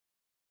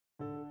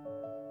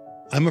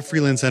I'm a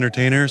freelance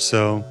entertainer,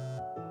 so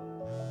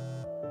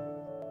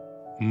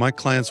my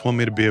clients want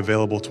me to be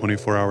available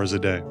 24 hours a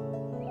day.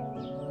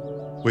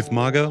 With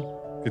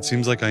Mago, it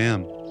seems like I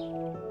am.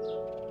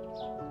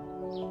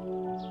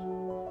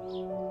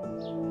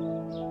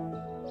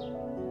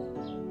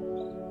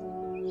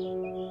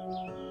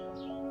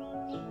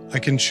 I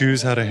can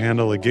choose how to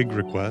handle a gig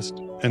request,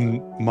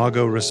 and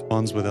Mago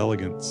responds with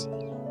elegance.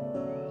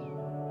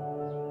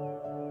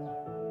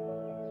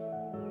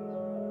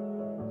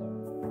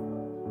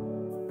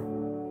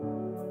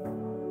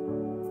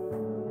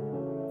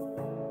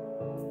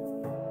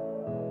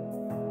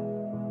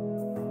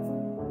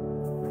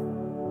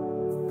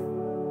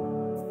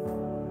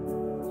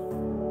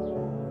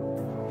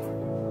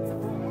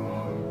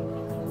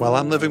 While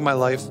I'm living my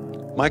life,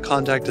 my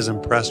contact is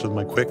impressed with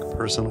my quick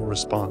personal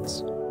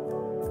response.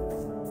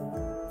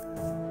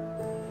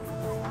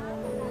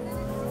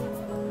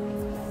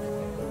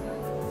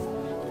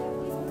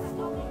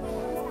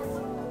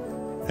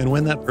 And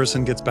when that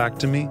person gets back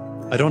to me,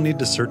 I don't need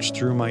to search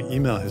through my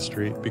email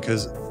history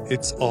because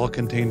it's all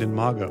contained in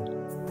Mago.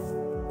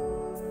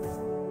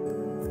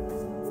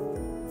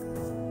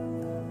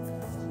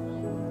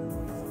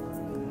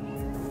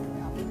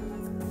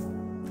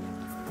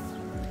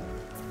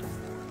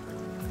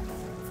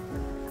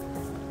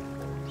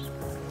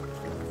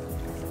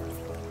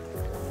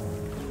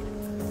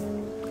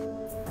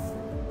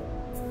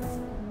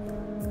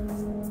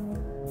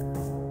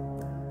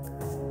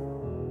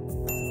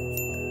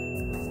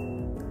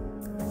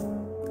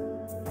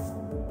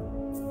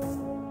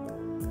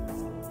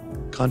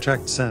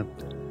 Contract sent.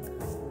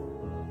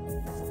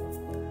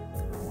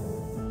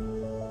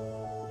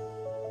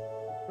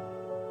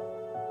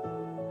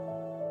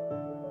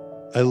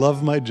 I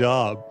love my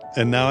job,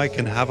 and now I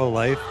can have a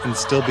life and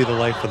still be the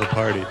life of the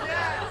party.